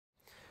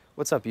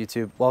What's up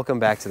YouTube?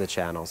 Welcome back to the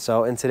channel.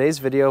 So in today's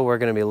video, we're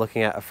going to be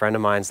looking at a friend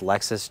of mine's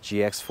Lexus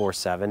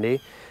GX470.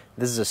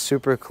 This is a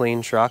super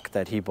clean truck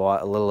that he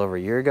bought a little over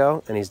a year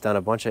ago, and he's done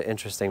a bunch of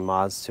interesting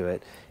mods to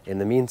it in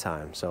the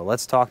meantime. So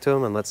let's talk to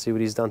him and let's see what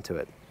he's done to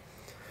it.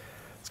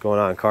 What's going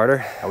on, Carter?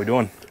 How we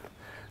doing?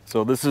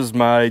 So this is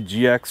my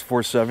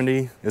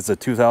GX470. It's a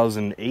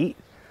 2008.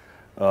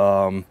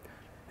 It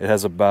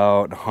has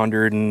about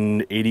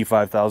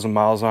 185,000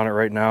 miles on it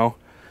right now.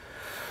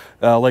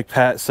 Like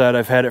Pat said,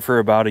 I've had it for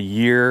about a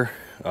year.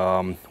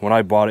 When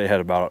I bought it, it had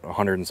about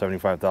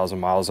 175,000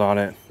 miles on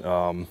it.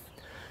 You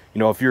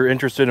know, if you're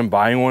interested in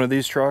buying one of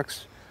these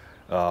trucks,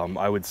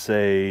 I would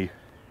say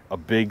a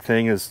big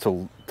thing is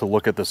to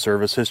look at the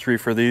service history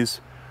for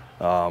these.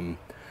 You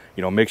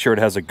know, make sure it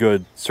has a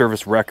good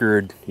service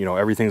record. You know,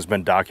 everything's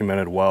been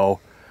documented well.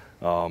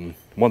 One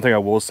thing I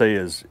will say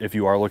is if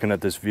you are looking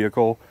at this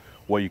vehicle,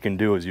 what you can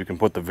do is you can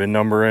put the VIN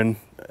number in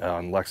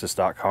on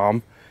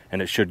Lexus.com,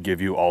 and it should give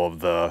you all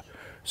of the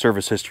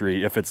service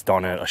history if it's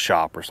done at a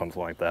shop or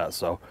something like that.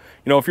 So,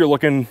 you know, if you're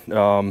looking,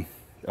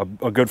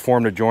 a good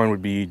forum to join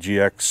would be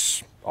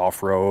GX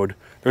Off-Road.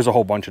 There's a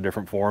whole bunch of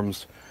different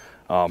forums,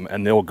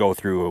 and they'll go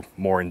through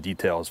more in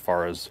detail as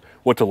far as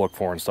what to look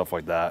for and stuff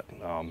like that.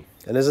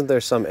 And isn't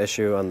there some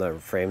issue on the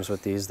frames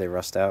with these? They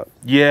rust out?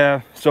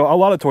 Yeah, so a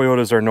lot of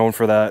Toyotas are known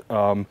for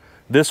that.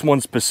 This one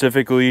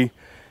specifically,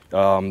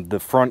 the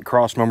front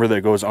cross member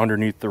that goes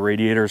underneath the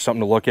radiator is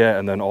something to look at,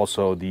 and then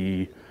also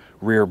the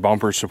rear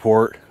bumper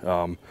support,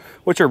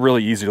 which are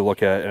really easy to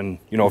look at. And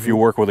you know, if you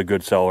work with a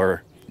good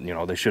seller, you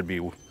know, they should be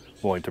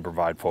willing to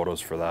provide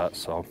photos for that.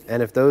 So,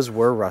 and if those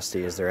were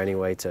rusty, is there any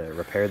way to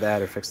repair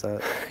that or fix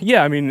that?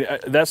 Yeah, I mean,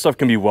 that stuff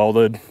can be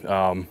welded.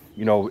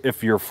 You know,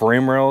 if your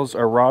frame rails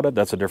are rotted,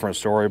 that's a different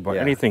story, but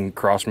anything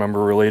cross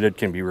member related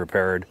can be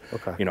repaired.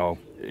 Okay. You know,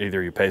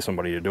 either you pay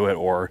somebody to do it,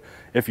 or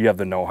if you have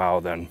the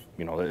know-how, then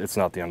you know, it's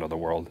not the end of the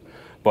world.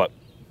 But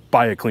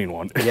buy a clean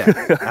one. Yeah,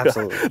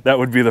 absolutely. That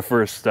would be the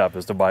first step,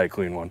 is to buy a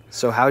clean one.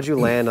 So how'd you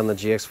land on the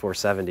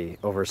GX470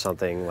 over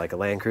something like a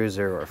Land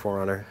Cruiser or a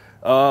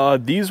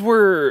 4Runner? These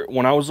were,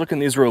 when I was looking,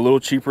 these were a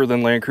little cheaper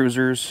than Land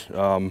Cruisers.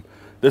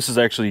 This is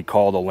actually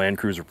called a Land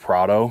Cruiser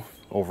Prado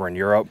over in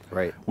Europe.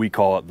 Right. We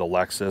call it the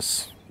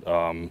Lexus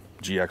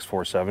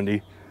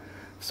GX470.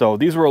 So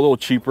these were a little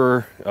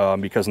cheaper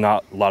because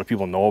not a lot of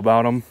people know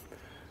about them.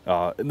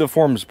 The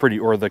forum's pretty,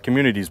 or the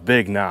community's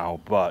big now,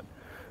 but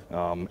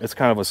it's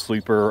kind of a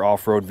sleeper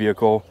off-road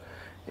vehicle.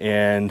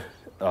 And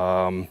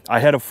I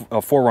had a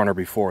 4Runner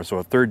before, so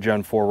a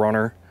third-gen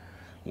 4Runner.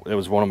 It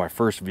was one of my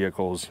first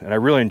vehicles, and I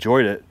really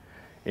enjoyed it.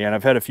 And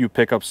I've had a few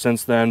pickups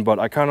since then, but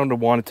I kind of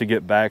wanted to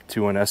get back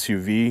to an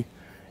SUV.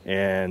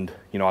 And,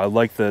 you know, I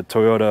like the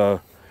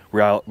Toyota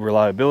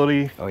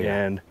reliability. Oh,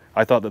 yeah. And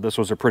I thought that this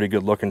was a pretty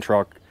good looking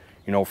truck,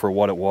 you know, for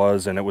what it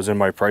was, and it was in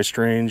my price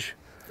range.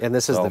 And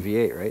this is the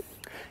V8, right?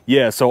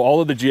 Yeah, so all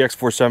of the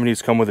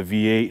GX470s come with a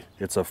V8.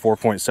 It's a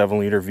 4.7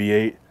 liter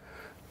V8.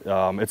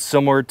 It's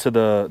similar to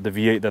the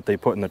V8 that they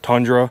put in the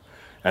Tundra,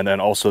 and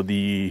then also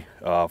the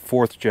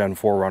 4th gen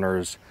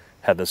 4Runners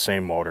had the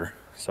same motor.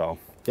 So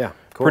yeah,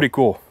 cool. Pretty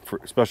cool,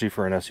 especially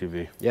for an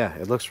SUV. Yeah,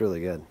 it looks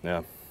really good.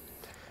 Yeah.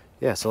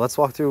 Yeah, so let's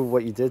walk through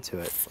what you did to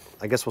it.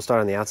 I guess we'll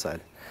start on the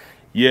outside.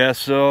 Yeah,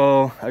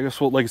 so I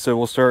guess like I said,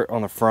 we'll start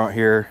on the front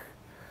here.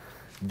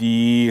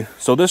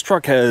 So this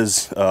truck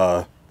has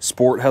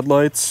sport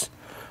headlights,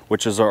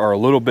 which are a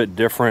little bit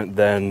different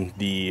than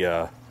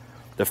the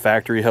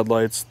factory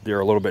headlights.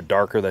 They're a little bit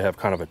darker. They have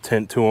kind of a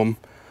tint to them.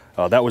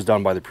 That was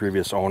done by the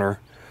previous owner.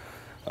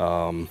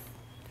 And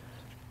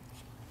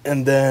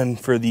then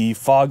for the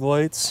fog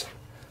lights,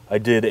 I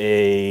did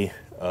a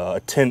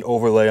tint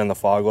overlay on the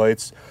fog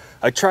lights.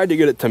 I tried to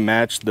get it to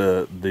match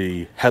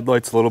the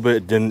headlights a little bit.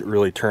 It didn't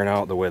really turn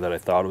out the way that I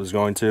thought it was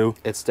going to.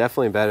 It's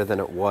definitely better than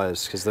it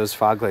was, because those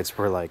fog lights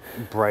were like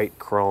bright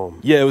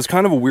chrome. Yeah, it was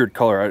kind of a weird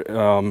color.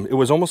 It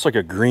was almost like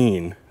a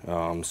green,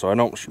 so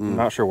I'm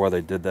not sure why they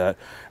did that.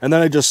 And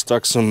then I just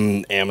stuck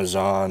some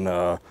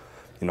Amazon,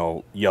 you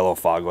know, yellow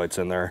fog lights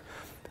in there.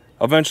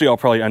 Eventually, I'll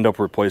probably end up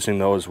replacing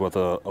those with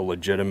a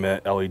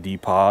legitimate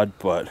LED pod,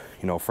 but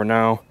you know, for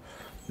now,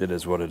 it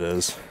is what it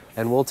is.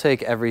 And we'll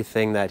take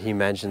everything that he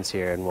mentions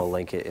here and we'll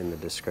link it in the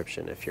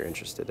description if you're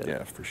interested in it.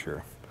 Yeah, for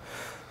sure.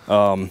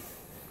 And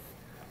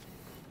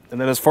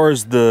then as far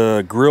as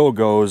the grill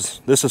goes,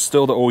 this is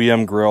still the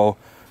OEM grill.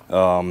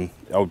 I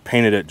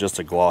painted it just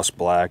a gloss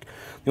black.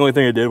 The only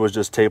thing I did was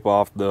just tape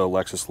off the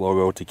Lexus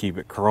logo to keep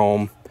it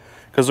chrome,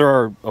 because there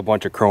are a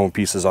bunch of chrome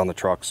pieces on the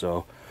truck,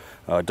 so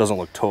it doesn't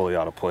look totally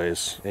out of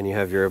place. And you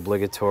have your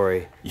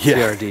obligatory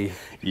TRD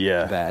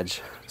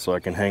badge. So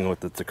I can hang with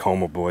the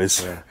Tacoma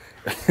boys. Yeah.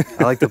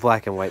 I like the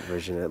black and white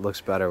version. It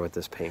looks better with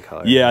this paint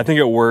color. Yeah, I think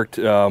it worked.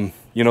 You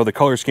know, the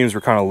color schemes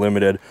were kind of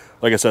limited.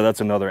 Like I said,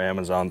 that's another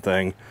Amazon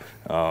thing.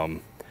 Yeah,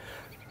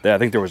 I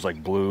think there was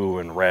like blue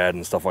and red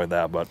and stuff like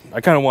that, but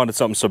I kind of wanted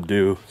something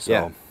subdued. So.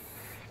 Yeah.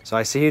 So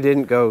I see you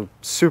didn't go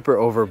super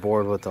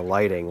overboard with the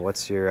lighting.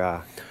 What's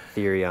your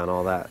theory on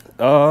all that?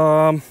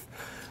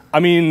 I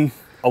mean,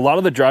 a lot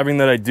of the driving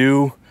that I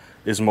do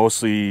is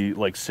mostly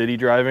like city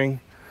driving.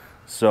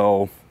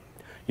 So,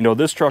 you know,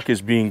 this truck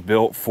is being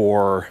built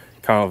for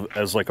kind of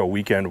as like a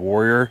weekend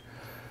warrior.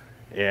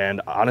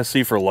 And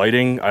honestly, for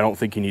lighting, I don't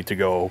think you need to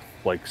go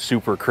like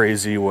super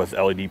crazy with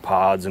LED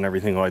pods and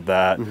everything like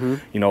that.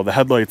 You know, the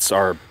headlights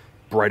are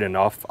bright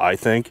enough, I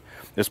think,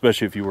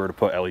 especially if you were to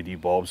put LED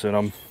bulbs in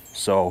them.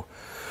 So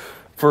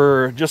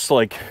for just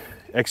like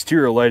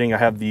exterior lighting, I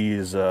have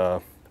these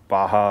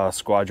Baja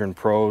Squadron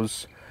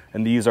Pros,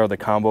 and these are the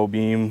combo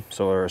beam,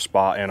 so they're a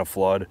spot and a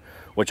flood,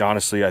 which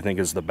honestly I think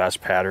is the best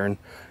pattern,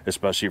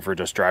 especially for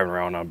just driving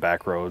around on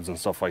back roads and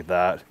stuff like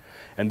that.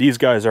 And these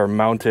guys are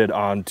mounted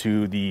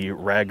onto the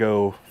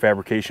Rago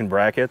fabrication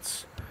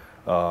brackets.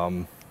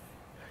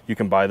 You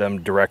can buy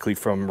them directly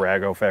from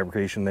Rago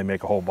Fabrication. They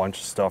make a whole bunch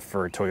of stuff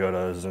for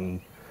Toyotas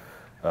and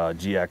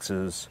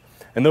GXs.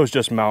 And those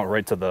just mount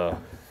right to the,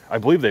 I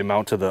believe they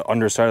mount to the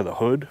underside of the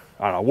hood.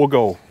 I don't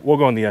know, we'll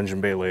go in the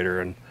engine bay later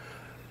and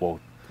we'll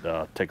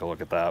take a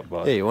look at that.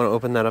 But yeah, you want to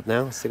open that up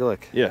now? Let's take a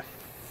look. Yeah.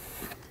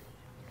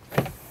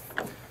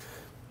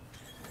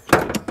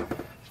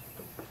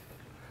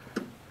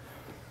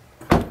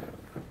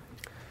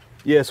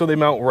 Yeah, so they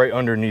mount right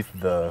underneath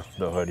the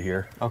hood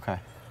here. Okay.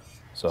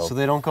 So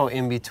they don't go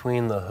in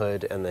between the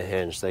hood and the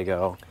hinge. They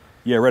go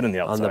right on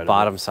the outside. On the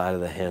bottom side of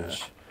the hinge.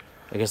 Yeah.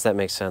 I guess that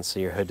makes sense. So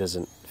your hood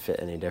doesn't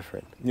fit any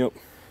different. Yep.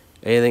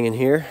 Anything in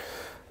here?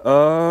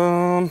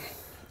 I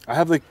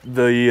have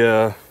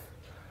the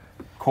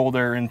cold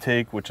air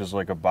intake, which is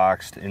like a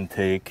boxed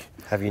intake.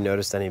 Have you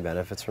noticed any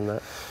benefits from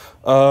that?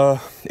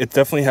 It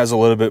definitely has a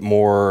little bit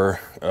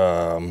more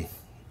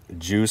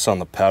juice on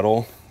the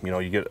pedal. You know,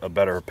 you get a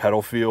better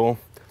pedal feel.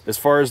 As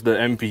far as the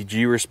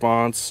MPG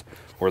response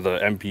or the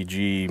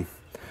MPG,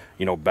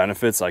 you know,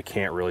 benefits, I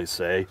can't really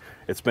say.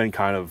 It's been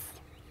kind of,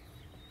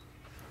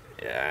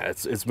 yeah,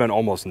 it's been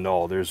almost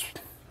null. There's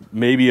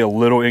maybe a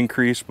little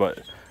increase,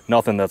 but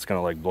nothing that's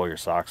gonna like blow your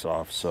socks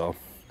off. So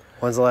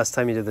when's the last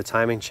time you did the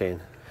timing chain?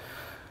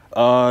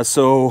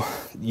 So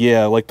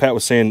yeah, like Pat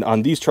was saying,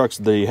 on these trucks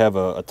they have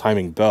a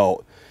timing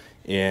belt,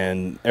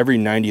 and every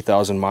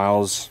 90,000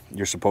 miles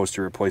you're supposed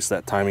to replace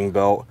that timing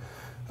belt.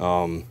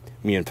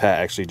 Me and Pat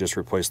actually just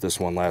replaced this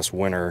one last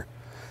winter,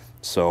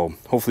 so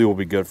hopefully we'll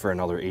be good for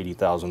another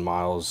 80,000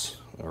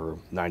 miles or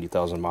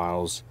 90,000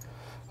 miles.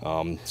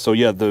 So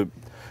yeah,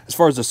 as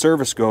far as the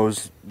service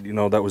goes, you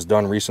know, that was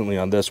done recently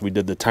on this. We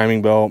did the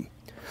timing belt,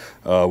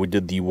 we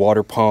did the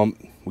water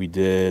pump, we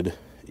did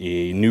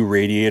a new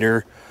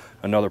radiator.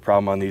 Another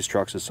problem on these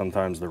trucks is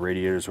sometimes the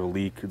radiators will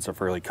leak. It's a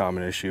fairly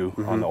common issue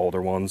on the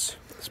older ones,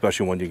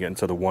 especially when you get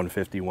into the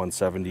 150,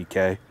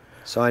 170K.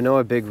 So I know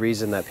a big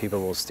reason that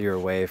people will steer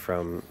away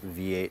from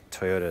V8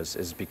 Toyotas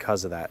is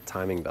because of that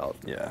timing belt.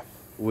 Yeah.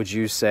 Would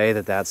you say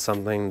that that's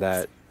something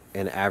that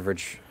an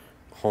average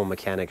home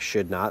mechanic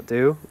should not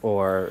do,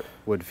 or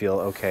would feel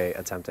okay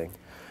attempting?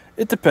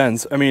 It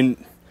depends. I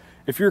mean,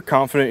 if you're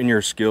confident in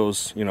your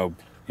skills, you know,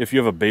 if you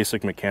have a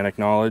basic mechanic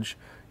knowledge,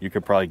 you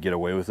could probably get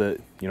away with it.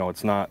 You know,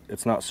 it's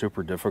not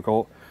super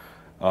difficult.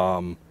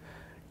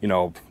 You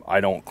know,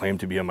 I don't claim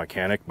to be a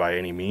mechanic by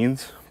any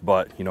means,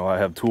 but, you know, I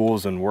have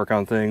tools and work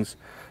on things.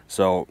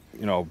 So,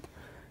 you know,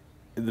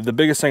 the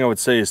biggest thing I would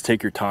say is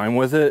take your time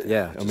with it.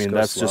 Yeah. I mean,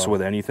 that's slow. Just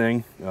with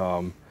anything.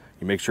 You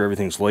make sure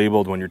everything's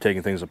labeled when you're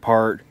taking things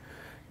apart.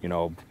 You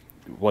know,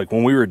 like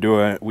when we were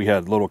doing it, we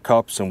had little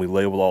cups and we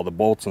labeled all the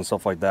bolts and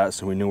stuff like that,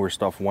 so we knew where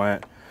stuff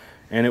went.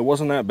 And it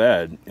wasn't that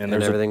bad. And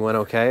everything went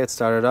okay? It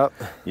started up?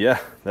 Yeah,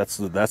 that's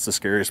the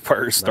scariest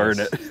part,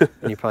 starting it.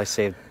 And you probably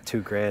saved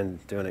 $2,000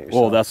 doing it yourself.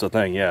 Well, that's the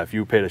thing, yeah. If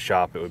you paid a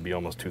shop, it would be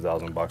almost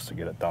 $2,000 to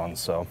get it done,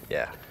 so.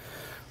 Yeah.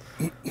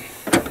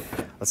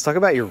 Let's talk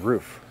about your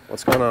roof.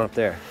 What's going on up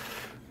there?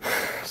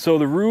 So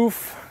the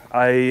roof,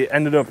 I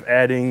ended up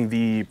adding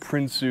the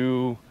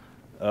Prinsu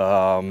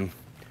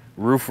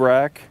roof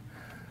rack,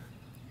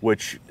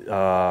 which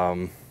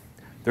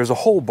there's a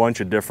whole bunch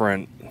of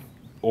different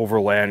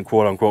Overland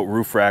quote-unquote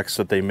roof racks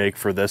that they make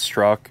for this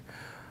truck.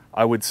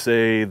 I would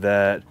say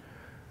that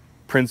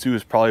Prinsu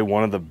is probably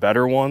one of the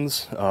better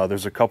ones.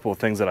 There's a couple of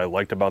things that I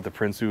liked about the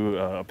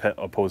Prinsu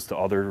opposed to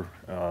other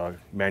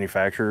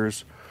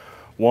manufacturers.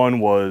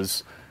 One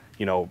was,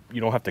 you know, you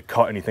don't have to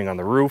cut anything on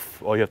the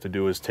roof. All you have to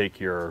do is take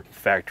your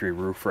factory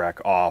roof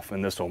rack off,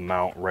 and this will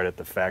mount right at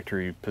the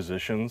factory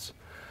positions.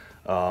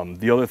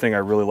 The other thing I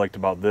really liked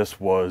about this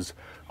was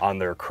on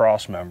their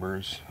cross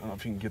members. I don't know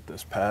if you can get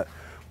this, Pat,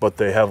 but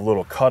they have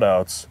little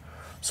cutouts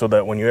so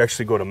that when you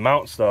actually go to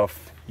mount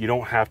stuff, you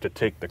don't have to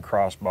take the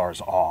crossbars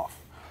off.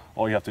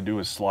 All you have to do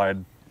is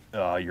slide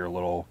your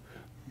little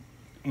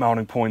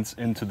mounting points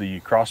into the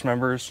cross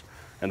members,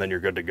 and then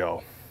you're good to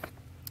go.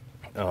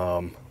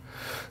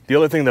 The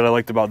other thing that I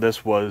liked about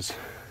this was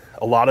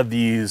a lot of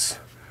these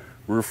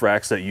roof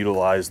racks that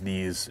utilize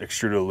these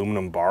extruded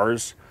aluminum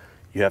bars,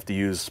 you have to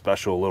use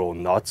special little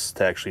nuts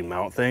to actually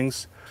mount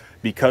things.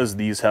 Because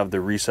these have the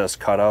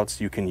recessed cutouts,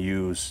 you can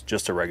use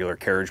just a regular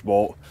carriage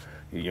bolt,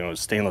 you know,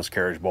 stainless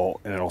carriage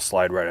bolt, and it'll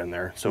slide right in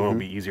there. So it'll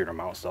be easier to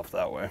mount stuff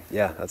that way.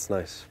 Yeah, that's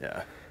nice.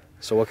 Yeah.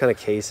 So what kind of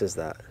case is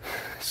that?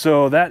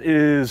 So that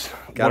is...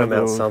 Gotta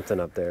mount something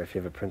up there if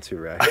you have a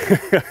Prinsu rack.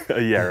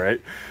 Yeah, right.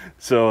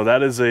 So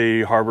that is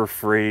a Harbor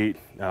Freight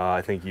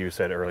I think you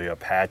said earlier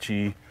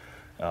Apache.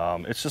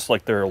 It's just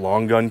like their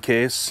long gun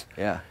case.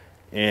 Yeah.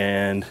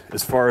 And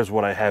as far as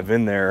what I have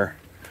in there,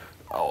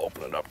 I'll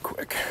open it up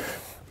quick.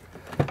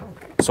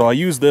 So I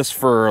use this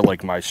for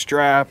like my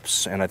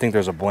straps, and I think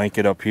there's a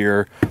blanket up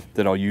here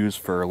that I'll use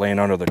for laying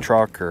under the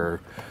truck,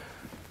 or,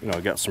 you know,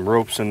 I got some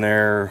ropes in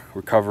there,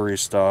 recovery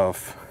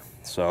stuff.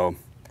 So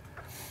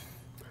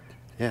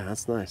yeah,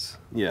 that's nice.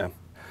 yeah.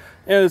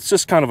 And it's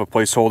just kind of a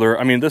placeholder.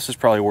 I mean, this is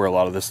probably where a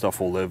lot of this stuff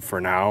will live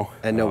for now.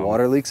 And no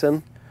water leaks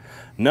in?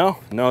 No,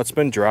 it's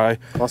been dry.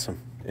 Awesome.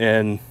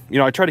 And, you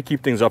know, I try to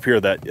keep things up here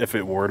that if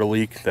it were to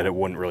leak, that it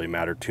wouldn't really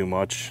matter too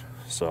much.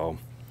 So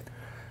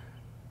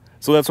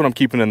that's what I'm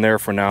keeping in there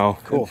for now.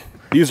 Cool.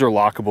 And these are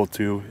lockable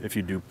too, if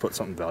you do put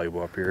something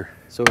valuable up here.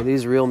 So are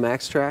these real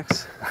Max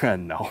Tracks?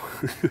 No.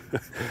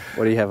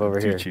 What do you have over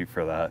here? Too cheap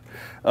for that.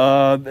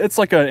 It's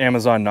like an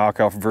Amazon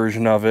knockoff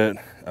version of it.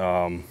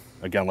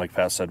 Again, like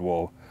Pat said,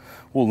 we'll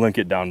link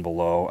it down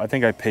below. I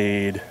think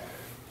they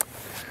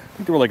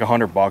were like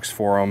 $100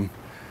 for them.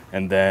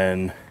 And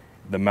then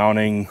the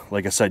mounting,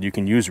 like I said, you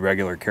can use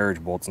regular carriage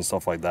bolts and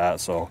stuff like that.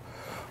 So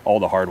all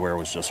the hardware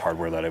was just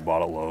hardware that I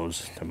bought at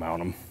Lowe's to mount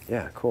them.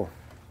 Yeah, cool.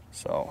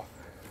 So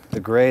the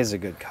gray is a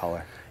good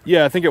color.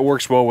 yeah, I think it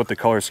works well with the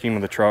color scheme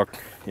of the truck.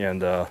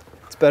 And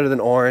it's better than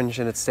orange,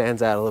 and it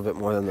stands out a little bit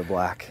more than the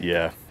black.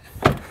 yeah,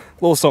 a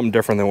little something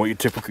different than what you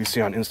typically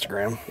see on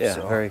Instagram. Yeah,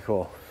 so. very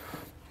cool.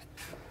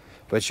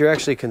 But you're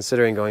actually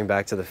considering going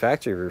back to the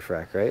factory roof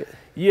rack, right?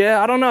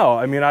 Yeah, I don't know.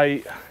 I mean,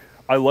 I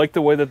like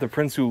the way that the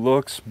Prinsu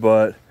looks,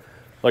 but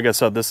like I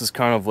said, this is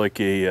kind of like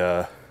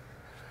a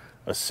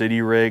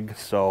city rig,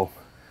 so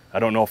I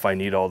don't know if I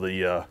need all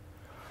the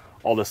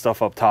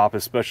stuff up top,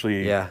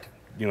 especially, Yeah.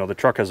 you know, the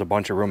truck has a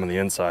bunch of room on the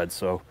inside,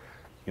 so,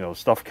 you know,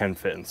 stuff can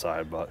fit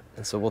inside, but.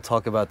 And so we'll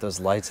talk about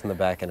those lights in the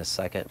back in a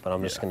second, but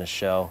I'm just Yeah. going to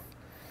show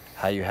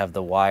how you have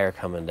the wire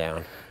coming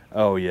down.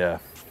 Oh, yeah.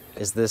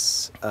 Is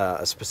this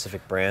a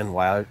specific brand,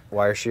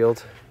 wire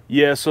shield?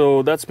 Yeah,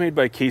 so that's made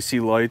by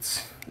KC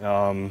Lights.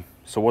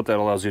 So what that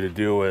allows you to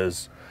do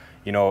is,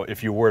 you know,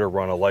 if you were to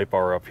run a light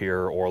bar up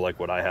here, or like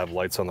what I have,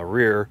 lights on the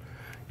rear,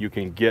 you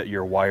can get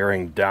your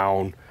wiring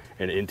down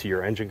and into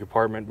your engine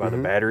compartment by the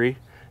battery,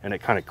 and it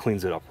kind of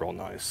cleans it up real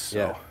nice. So.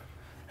 Yeah.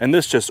 And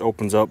this just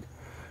opens up,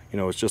 you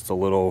know, it's just a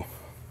little,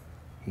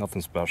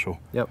 nothing special.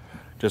 Yep.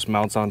 Just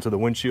mounts onto the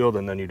windshield,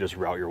 and then you just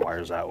route your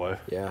wires that way.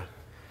 Yeah.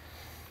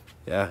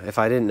 Yeah, if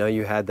I didn't know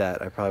you had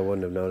that, I probably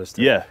wouldn't have noticed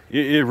it. Yeah,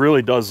 it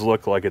really does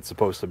look like it's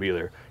supposed to be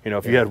there. You know,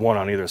 if you had one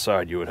on either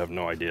side, you would have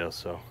no idea,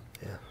 so.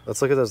 Yeah.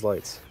 Let's look at those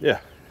lights. Yeah.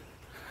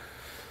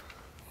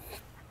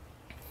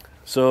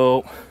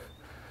 So,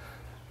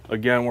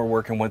 again, we're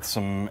working with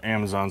some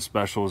Amazon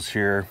specials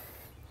here.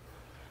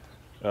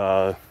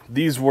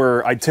 These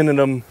were, I tinted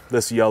them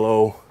this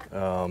yellow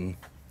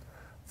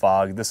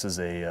fog. This is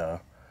a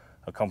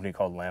company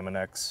called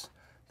Laminex.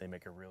 They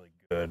make a really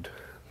good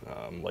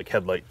like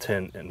headlight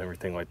tint and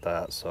everything like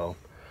that. So,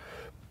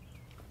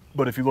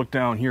 but if you look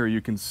down here,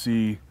 you can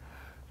see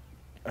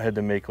I had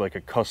to make like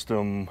a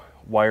custom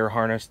wire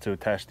harness to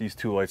attach these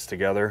two lights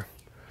together,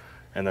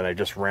 and then I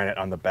just ran it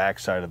on the back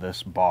side of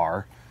this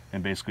bar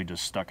and basically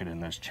just stuck it in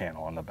this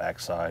channel on the back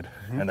side,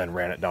 and then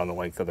ran it down the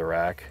length of the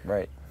rack.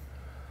 Right.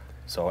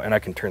 So, and I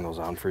can turn those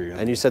on for you.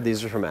 And you said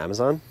these are from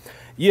Amazon?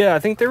 Yeah, I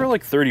think they were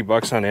like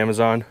 $30 on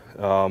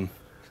Amazon.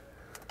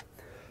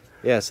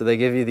 Yeah, so they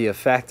give you the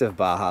effective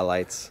Baja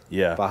lights.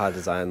 Yeah. Baja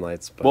design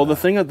lights. But, Well, the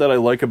thing that I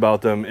like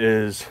about them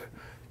is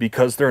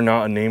because they're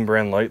not a name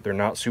brand light, they're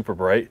not super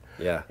bright.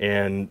 Yeah.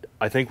 And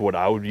I think what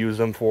I would use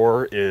them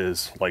for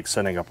is like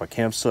setting up a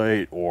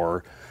campsite,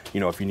 or, you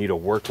know, if you need a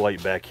work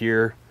light back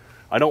here.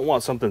 I don't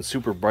want something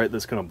super bright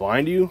that's going to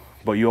blind you,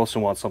 but you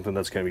also want something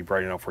that's going to be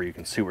bright enough where you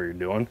can see what you're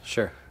doing.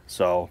 Sure.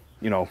 So,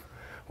 you know,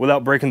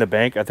 without breaking the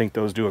bank, I think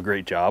those do a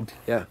great job.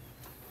 Yeah.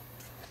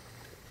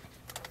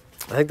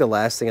 I think the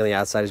last thing on the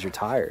outside is your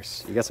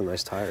tires. You got some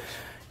nice tires.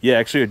 Yeah,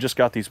 actually, I just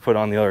got these put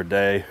on the other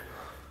day.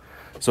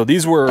 So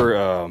these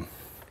were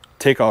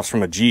takeoffs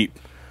from a Jeep.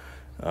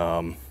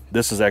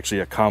 This is actually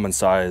a common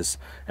size,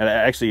 and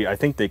actually, I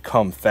think they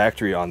come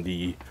factory on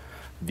the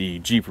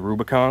Jeep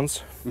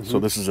Rubicons. So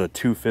this is a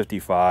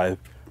 255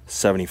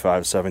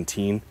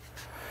 75/17.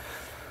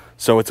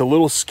 So it's a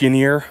little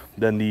skinnier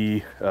than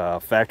the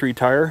factory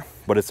tire,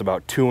 but it's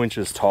about 2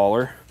 inches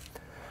taller.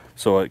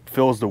 So it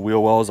fills the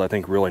wheel wells, I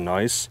think, really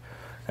nice.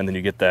 And then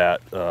you get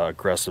that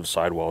aggressive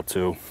sidewall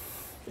too.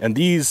 And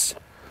these,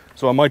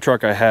 so on my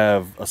truck I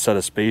have a set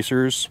of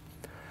spacers.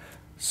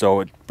 So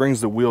it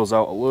brings the wheels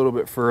out a little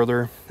bit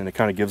further, and it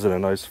kind of gives it a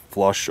nice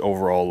flush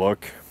overall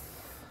look.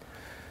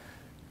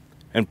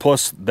 And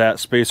plus that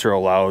spacer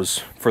allows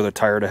for the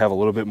tire to have a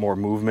little bit more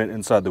movement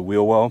inside the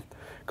wheel well,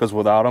 because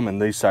without them and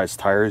these size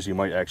tires, you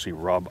might actually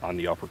rub on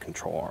the upper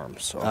control arm.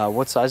 So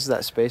What size is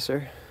that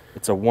spacer?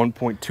 it's a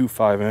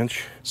 1.25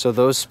 inch. So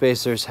those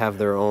spacers have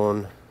their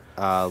own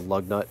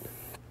lug nut?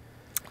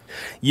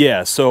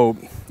 Yeah, so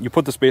you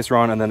put the spacer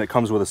on, and then it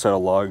comes with a set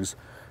of lugs,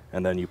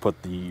 and then you put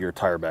your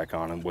tire back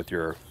on and with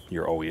your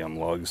OEM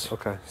lugs.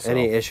 Okay. So,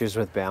 Any issues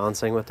with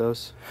balancing with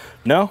those?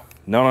 No.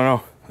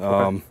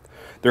 Okay.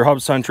 they're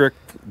hub centric,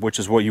 which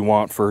is what you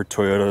want for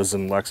Toyotas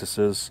and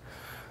Lexuses.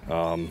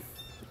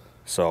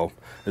 So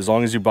as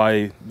long as you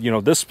buy, you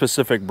know, this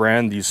specific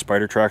brand, these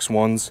Spider Tracks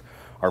ones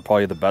are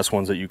probably the best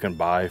ones that you can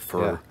buy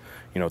for,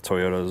 you know,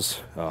 Toyotas.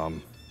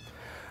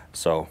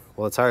 So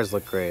well, the tires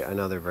look great. I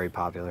know they're very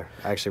popular.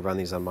 I actually run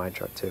these on my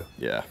truck too.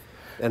 yeah.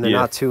 And they're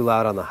not too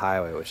loud on the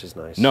highway, which is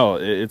nice. No,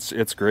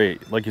 it's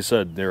great. Like you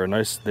said, they're a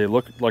nice. They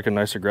look like a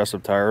nice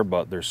aggressive tire,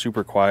 but they're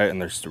super quiet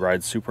and they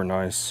ride super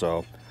nice.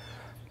 So,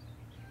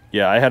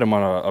 yeah, I had them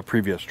on a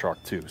previous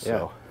truck too. So,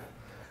 yeah.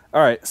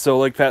 All right. So,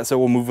 like Pat said,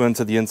 we'll move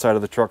into the inside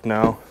of the truck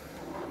now.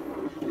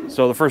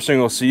 So the first thing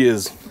we'll see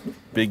is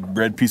big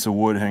red piece of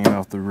wood hanging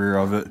off the rear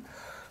of it.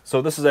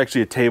 So this is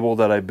actually a table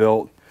that I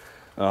built.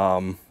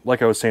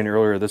 Like I was saying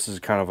earlier, this is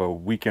kind of a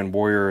weekend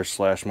warrior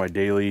 / my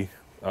daily.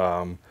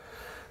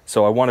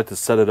 So I wanted to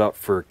set it up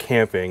for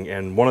camping,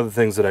 and one of the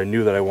things that I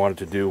knew that I wanted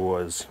to do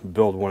was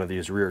build one of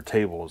these rear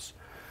tables.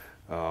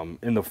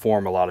 In the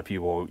form, a lot of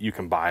people, you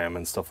can buy them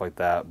and stuff like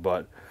that,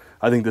 but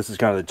I think this is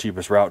kind of the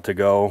cheapest route to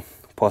go.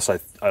 Plus,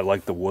 I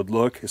like the wood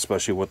look,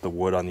 especially with the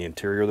wood on the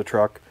interior of the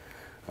truck.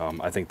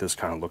 I think this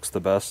kind of looks the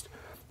best,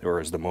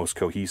 or is the most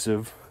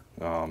cohesive.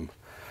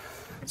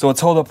 So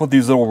it's held up with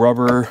these little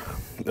rubber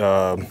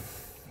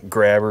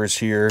grabbers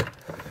here,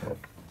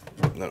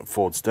 and then it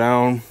folds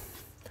down.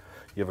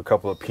 You have a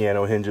couple of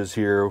piano hinges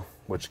here,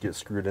 which get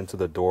screwed into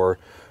the door,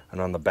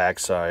 and on the back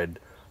side,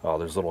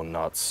 there's little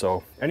nuts.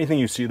 So anything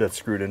you see that's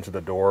screwed into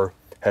the door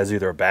has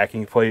either a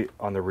backing plate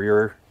on the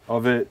rear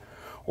of it,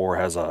 or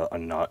has a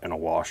nut and a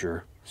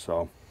washer.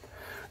 So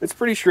it's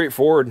pretty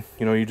straightforward.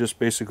 You know, you just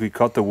basically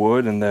cut the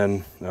wood, and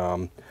then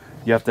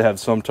you have to have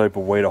some type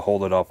of way to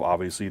hold it up.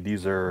 Obviously,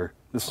 this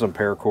is some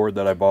paracord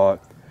that I bought.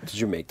 Did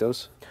you make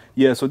those?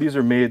 Yeah, so these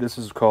are made. This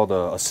is called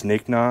a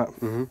snake knot.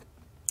 Mm-hmm.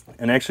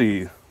 And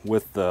actually,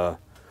 with the...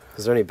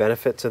 Is there any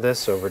benefit to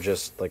this over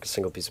just like a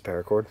single piece of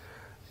paracord?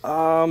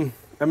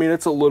 I mean,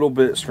 it's a little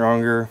bit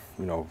stronger,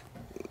 you know,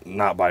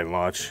 not by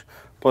much.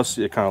 Plus,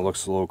 it kind of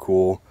looks a little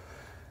cool.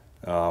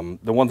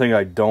 The one thing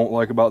I don't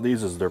like about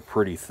these is they're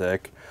pretty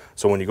thick.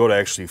 So when you go to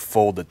actually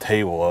fold the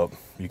table up,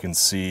 you can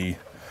see,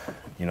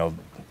 you know,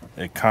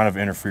 it kind of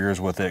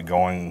interferes with it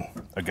going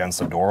against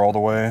the door all the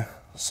way.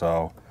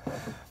 So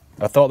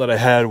I thought that I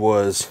had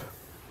was,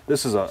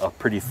 this is a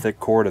pretty thick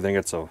cord. I think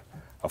it's a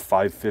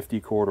 550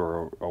 cord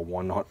or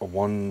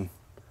I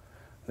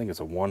think it's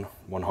a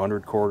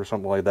 100 cord or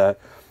something like that.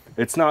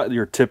 It's not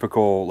your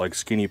typical like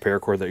skinny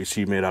paracord that you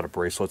see made out of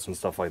bracelets and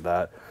stuff like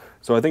that.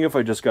 So I think if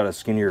I just got a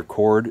skinnier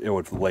cord, it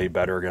would lay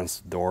better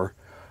against the door.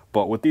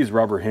 But with these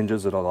rubber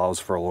hinges, it allows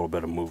for a little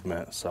bit of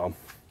movement. So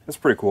it's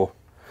pretty cool.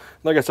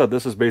 Like I said,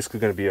 this is basically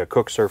going to be a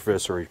cook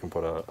surface, or you can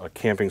put a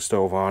camping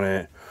stove on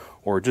it,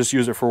 or just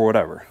use it for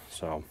whatever.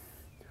 So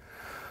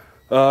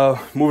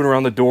moving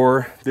around the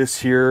door, this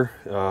here,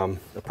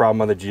 the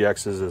problem on the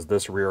GXs is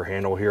this rear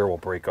handle here will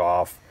break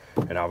off.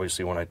 And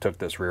obviously when I took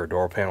this rear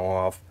door panel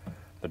off,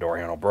 the door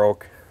handle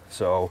broke.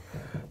 So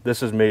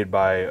this is made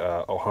by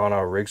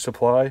Ohana Rig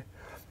Supply.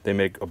 They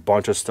make a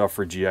bunch of stuff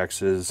for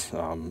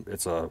GXs.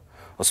 It's a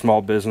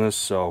small business,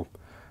 so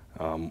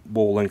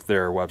we'll link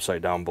their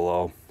website down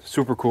below.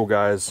 Super cool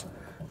guys.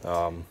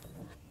 Like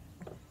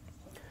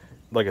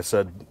I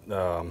said,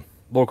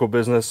 local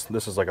business.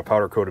 This is like a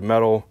powder coated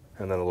metal,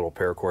 and then a little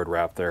paracord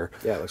wrap there.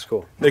 Yeah, it looks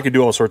cool. They could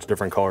do all sorts of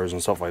different colors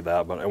and stuff like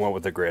that, but I went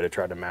with the gray to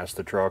try to match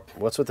the truck.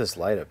 What's with this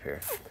light up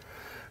here?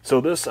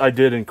 So this I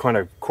did in kind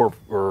of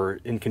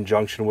in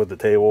conjunction with the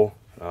table.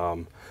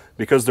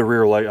 Because the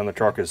rear light on the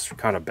truck is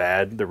kind of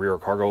bad, the rear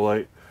cargo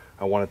light,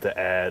 I wanted to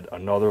add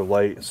another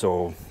light.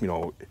 So, you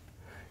know,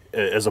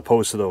 as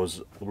opposed to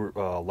those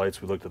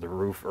lights we looked at the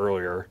roof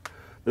earlier,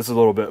 this is a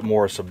little bit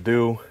more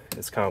subdued.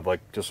 It's kind of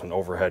like just an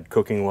overhead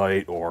cooking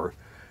light, or,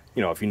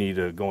 you know, if you need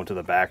to go into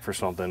the back for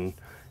something,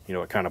 you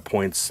know, it kind of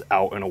points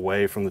out and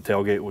away from the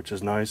tailgate, which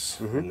is nice,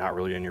 and not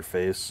really in your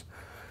face.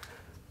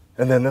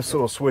 And then this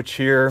little switch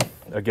here,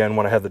 again,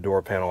 when I had the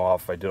door panel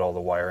off, I did all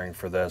the wiring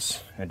for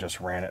this and just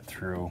ran it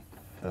through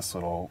this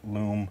little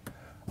loom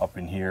up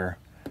in here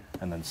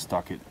and then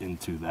stuck it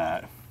into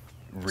that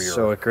rear.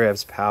 So it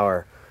grabs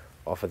power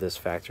off of this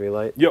factory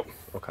light? Yep.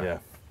 Okay. Yeah.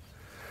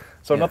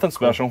 So nothing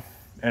special,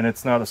 and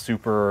it's not a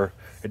super,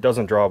 it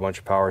doesn't draw a bunch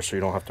of power, so you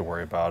don't have to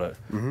worry about it.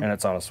 And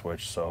it's on a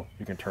switch, so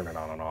you can turn it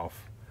on and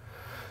off.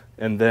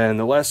 And then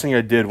the last thing I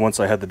did once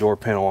I had the door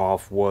panel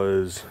off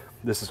was,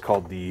 this is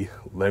called the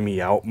Let Me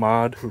Out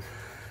mod.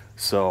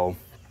 So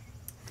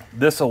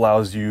this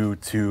allows you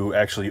to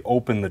actually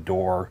open the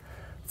door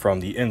from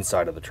the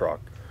inside of the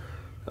truck.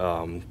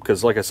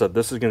 Because like I said,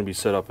 this is going to be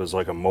set up as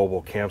like a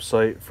mobile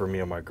campsite for me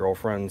and my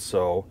girlfriend.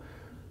 So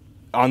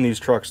on these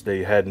trucks,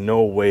 they had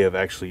no way of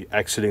actually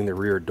exiting the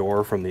rear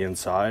door from the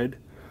inside.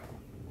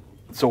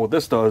 So what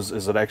this does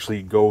is it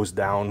actually goes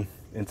down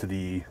into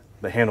the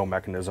handle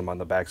mechanism on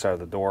the back side of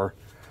the door.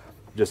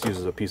 Just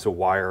uses a piece of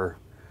wire,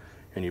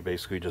 and you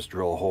basically just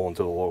drill a hole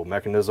into the little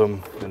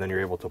mechanism, and then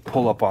you're able to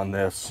pull up on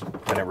this,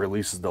 and it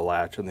releases the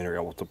latch, and then you're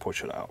able to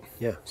push it out.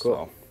 Yeah, cool.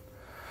 So,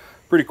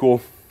 pretty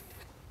cool.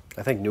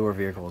 I think newer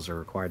vehicles are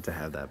required to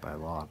have that by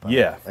law. But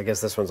Yeah. I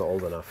guess this one's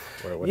old enough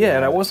where it wouldn't Yeah,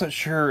 and I have it. wasn't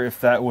sure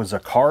if that was a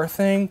car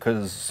thing,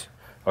 because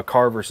a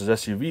car versus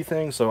SUV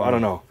thing, so I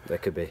don't know.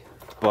 That could be.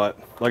 But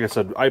like I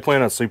said, I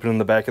plan on sleeping in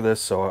the back of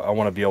this, so I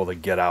want to be able to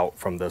get out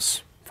from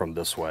this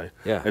way.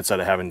 Yeah. Instead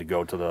of having to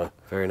go to the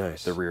Very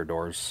nice. the rear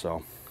doors.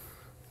 So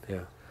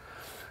Yeah.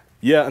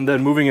 yeah, and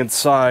then moving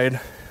inside,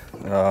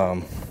 we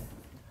have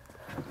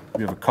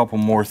a couple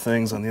more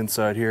things on the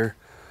inside here.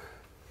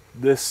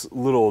 This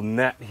little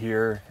net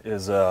here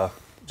is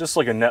just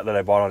like a net that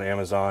I bought on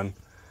Amazon.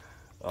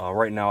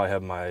 Right now I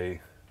have my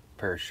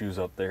pair of shoes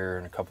up there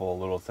and a couple of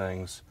little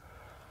things.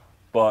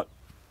 But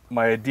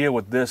my idea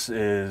with this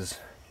is,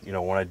 you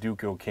know, when I do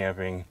go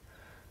camping,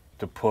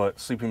 to put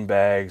sleeping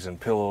bags and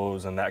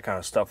pillows and that kind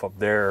of stuff up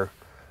there,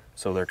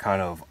 so they're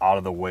kind of out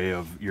of the way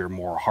of your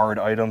more hard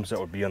items that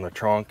would be in the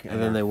trunk.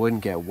 And then they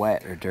wouldn't get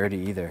wet or dirty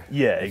either.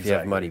 Yeah, if exactly. you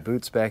have muddy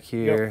boots back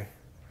here.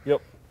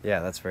 Yep. Yeah,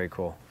 that's very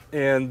cool.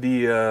 And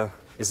the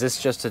Is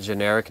this just a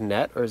generic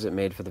net, or is it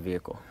made for the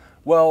vehicle?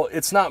 well,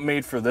 it's not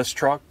made for this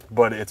truck,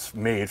 but it's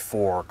made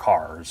for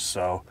cars.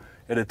 So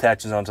it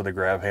attaches onto the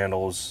grab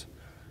handles,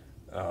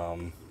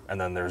 and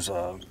then there's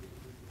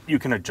you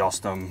can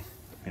adjust them.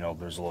 You know,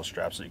 there's little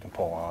straps that you can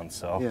pull on.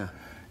 So Yeah.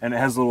 and it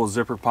has a little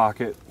zipper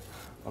pocket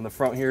on the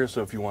front here,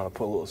 so if you want to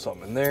put a little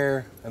something in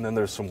there, and then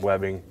there's some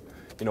webbing,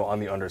 you know, on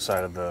the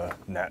underside of the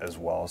net as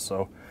well.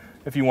 So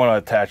if you want to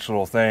attach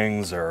little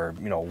things, or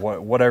you know,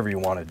 whatever you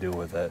want to do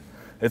with it,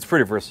 it's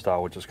pretty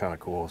versatile, which is kind of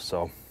cool.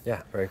 So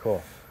Yeah, very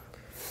cool.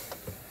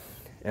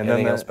 and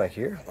Anything then else back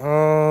here?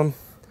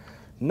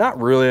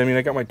 not really. I mean,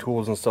 I got my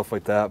tools and stuff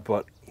like that,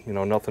 but you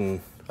know,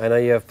 nothing. I know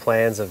you have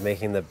plans of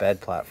making the bed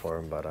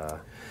platform,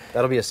 but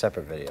that'll be a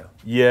separate video.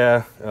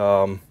 Yeah,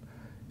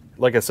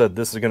 like I said,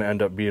 this is going to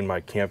end up being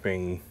my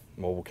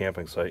mobile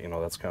camping site. You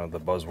know, that's kind of the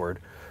buzzword.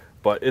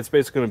 But it's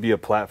basically going to be a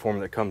platform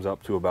that comes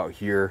up to about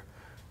here,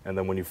 and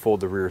then when you fold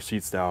the rear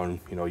seats down,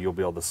 you know, you'll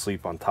be able to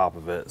sleep on top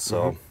of it.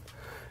 So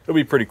it'll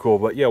be pretty cool.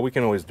 But yeah, we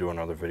can always do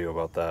another video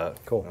about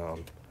that. Cool.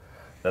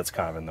 That's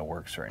kind of in the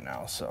works right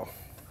now. So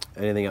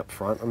Anything up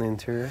front on the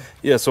interior?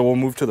 yeah, so we'll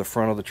move to the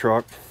front of the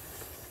truck.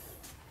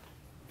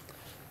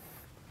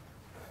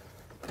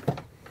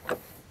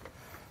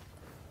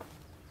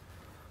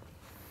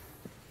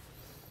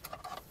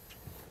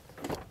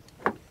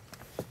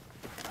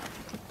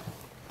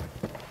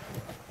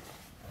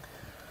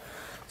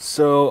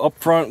 So up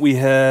front we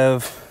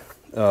have,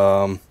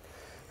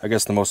 I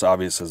guess the most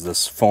obvious is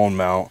this phone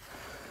mount.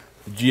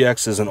 The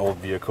GX is an old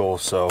vehicle,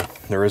 so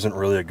there isn't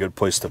really a good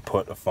place to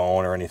put a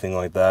phone or anything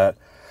like that.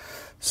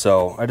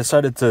 So I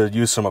decided to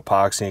use some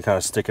epoxy and kind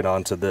of stick it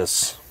onto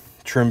this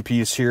trim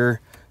piece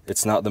here.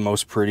 It's not the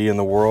most pretty in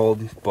the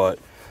world, but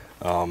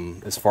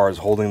as far as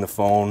holding the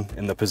phone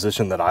in the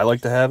position that I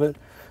like to have it,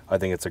 I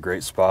think it's a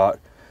great spot.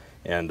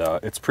 And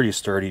it's pretty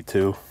sturdy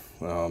too.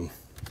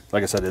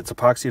 Like I said, it's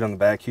epoxied on the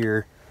back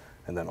here,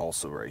 and then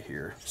also right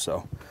here.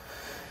 So,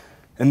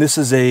 and this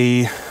is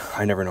a,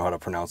 I never know how to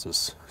pronounce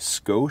this,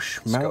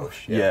 Scosche mount?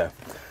 Scosche, yeah.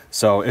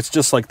 So it's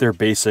just like their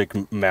basic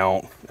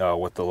mount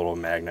with the little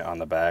magnet on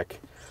the back.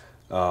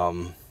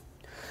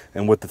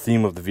 And with the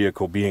theme of the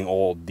vehicle being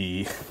old,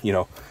 you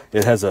know, the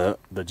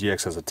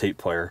GX has a tape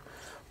player,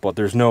 but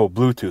there's no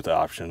Bluetooth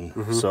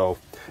option. So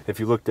if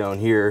you look down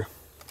here,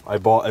 I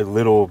bought a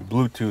little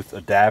Bluetooth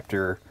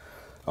adapter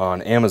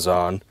on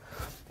Amazon,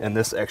 and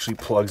this actually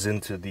plugs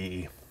into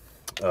the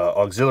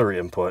auxiliary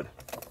input,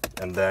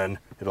 and then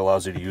it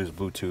allows you to use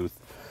Bluetooth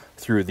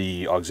through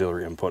the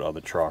auxiliary input of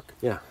the truck.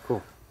 Yeah,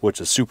 cool. Which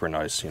is super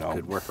nice, you know.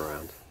 Good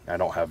workaround. I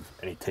don't have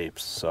any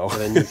tapes, so. And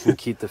then you can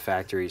keep the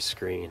factory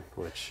screen,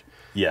 which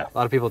Yeah. a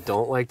lot of people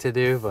don't like to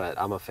do, but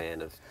I'm a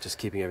fan of just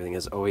keeping everything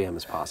as OEM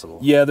as possible.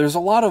 Yeah, there's a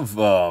lot of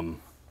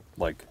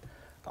like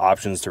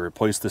options to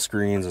replace the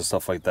screens and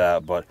stuff like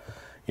that, but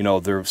you know,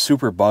 they're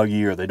super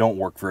buggy or they don't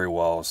work very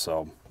well.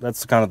 So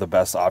that's kind of the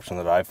best option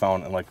that I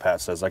found. And like Pat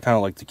says, I kind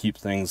of like to keep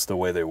things the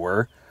way they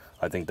were.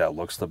 I think that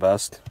looks the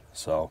best.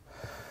 So,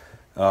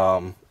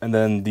 and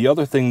then the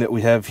other thing that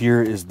we have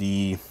here is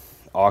the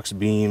aux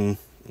beam.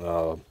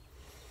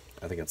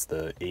 I think it's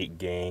the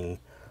 8-gang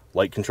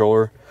light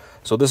controller.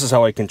 So this is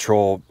how I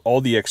control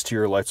all the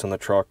exterior lights on the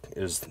truck.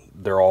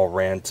 They're all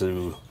ran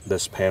to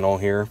this panel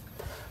here.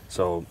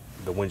 So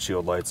the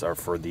windshield lights are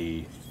for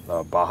the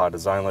Baja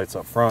design lights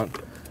up front,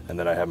 and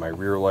then I have my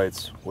rear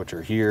lights, which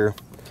are here.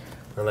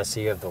 Unless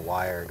you have the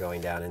wire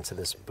going down into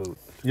this boot.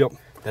 Yep.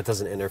 That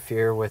doesn't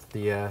interfere with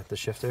the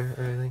shifter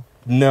or anything?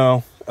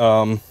 No.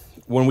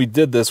 When we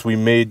did this, we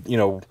made, you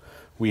know,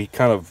 we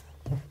kind of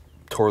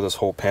tore this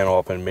whole panel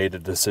up and made a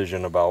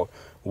decision about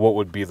what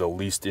would be the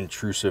least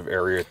intrusive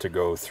area to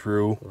go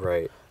through.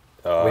 Right.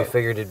 We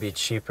figured it'd be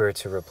cheaper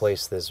to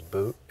replace this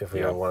boot if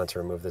we wanted to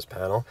remove this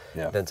panel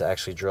than to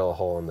actually drill a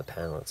hole in the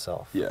panel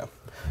itself. Yeah.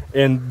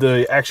 And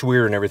the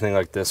actuator and everything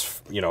like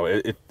this, you know,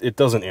 it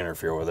doesn't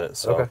interfere with it.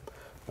 So,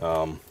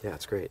 okay. Yeah,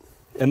 it's great.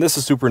 And this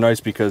is super nice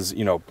because,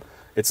 you know,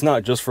 it's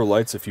not just for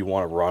lights. If you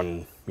want to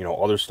run, you know,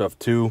 other stuff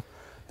too,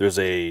 there's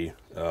a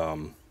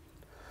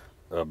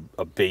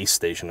a base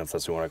station, if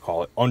that's what you want to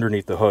call it,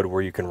 underneath the hood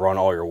where you can run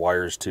all your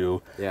wires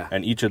to. Yeah.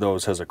 And each of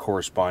those has a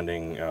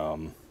corresponding,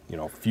 you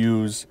know,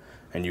 fuse,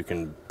 and you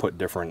can put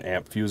different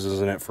amp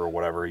fuses in it for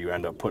whatever you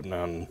end up putting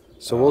on.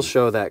 So we'll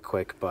show that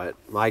quick, but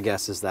my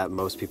guess is that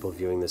most people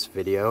viewing this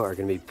video are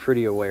going to be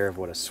pretty aware of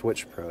what a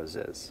Switch Pros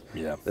is.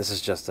 Yeah. This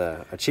is just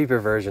a cheaper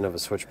version of a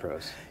Switch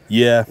Pros.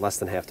 Yeah. Less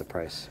than half the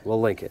price. We'll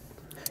link it.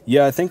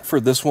 Yeah, I think for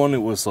this one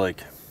it was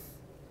like,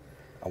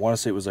 I want to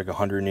say it was like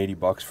 180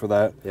 bucks for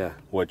that. Yeah.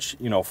 Which,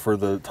 you know, for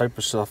the type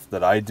of stuff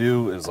that I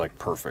do is like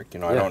perfect. You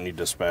know, I Yeah. don't need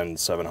to spend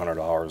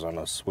 $700 on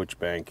a switch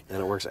bank.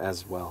 And it works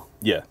as well.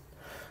 Yeah.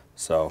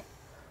 So,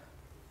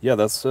 yeah,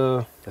 that's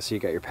I see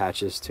you got your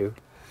patches too.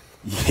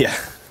 yeah.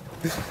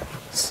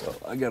 So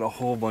I got a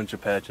whole bunch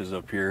of patches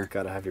up here.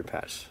 Gotta have your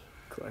patch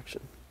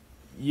collection.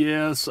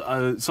 Yes,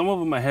 some of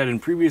them I had in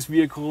previous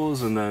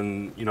vehicles, and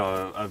then, you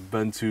know, I've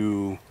been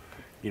to,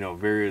 you know,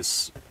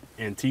 various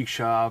antique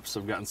shops.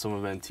 I've gotten some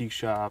of antique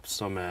shops,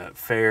 some at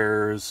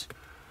fairs.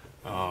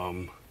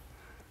 You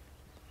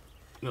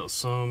know,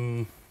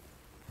 some,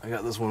 I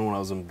got this one when I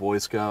was in Boy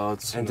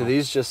Scouts. And do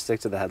these just stick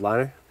to the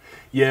headliner?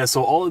 Yeah,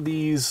 so all of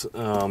these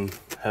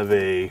have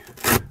a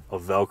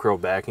Velcro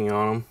backing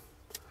on them.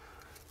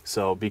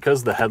 So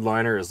because the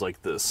headliner is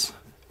like this,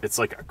 it's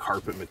like a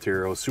carpet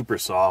material, super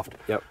soft.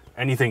 Yep.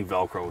 Anything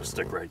Velcro will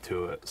stick right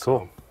to it.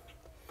 Cool.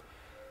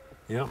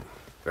 So, yep.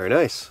 Very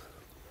nice.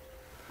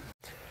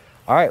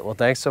 All right, well,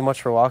 thanks so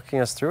much for walking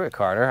us through it,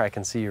 Carter. I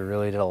can see you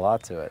really did a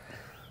lot to it.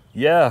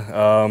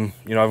 Yeah,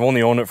 you know, I've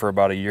only owned it for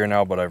about a year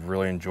now, but I've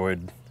really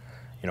enjoyed,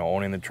 you know,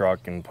 owning the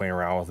truck and playing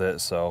around with it.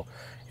 So,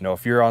 you know,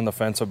 if you're on the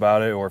fence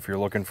about it, or if you're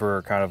looking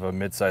for kind of a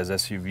mid-size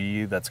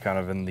SUV that's kind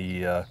of in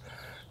the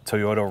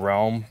Toyota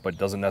realm, but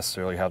doesn't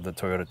necessarily have the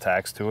Toyota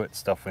tax to it,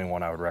 it's definitely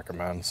one I would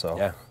recommend. So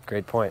Yeah,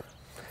 great point.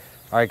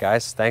 All right,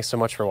 guys, thanks so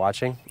much for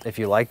watching. If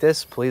you like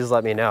this, please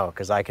let me know,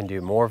 because I can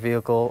do more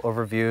vehicle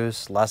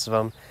overviews, less of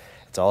them.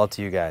 It's all up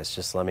to you guys.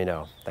 Just let me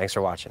know. Thanks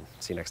for watching.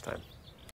 See you next time.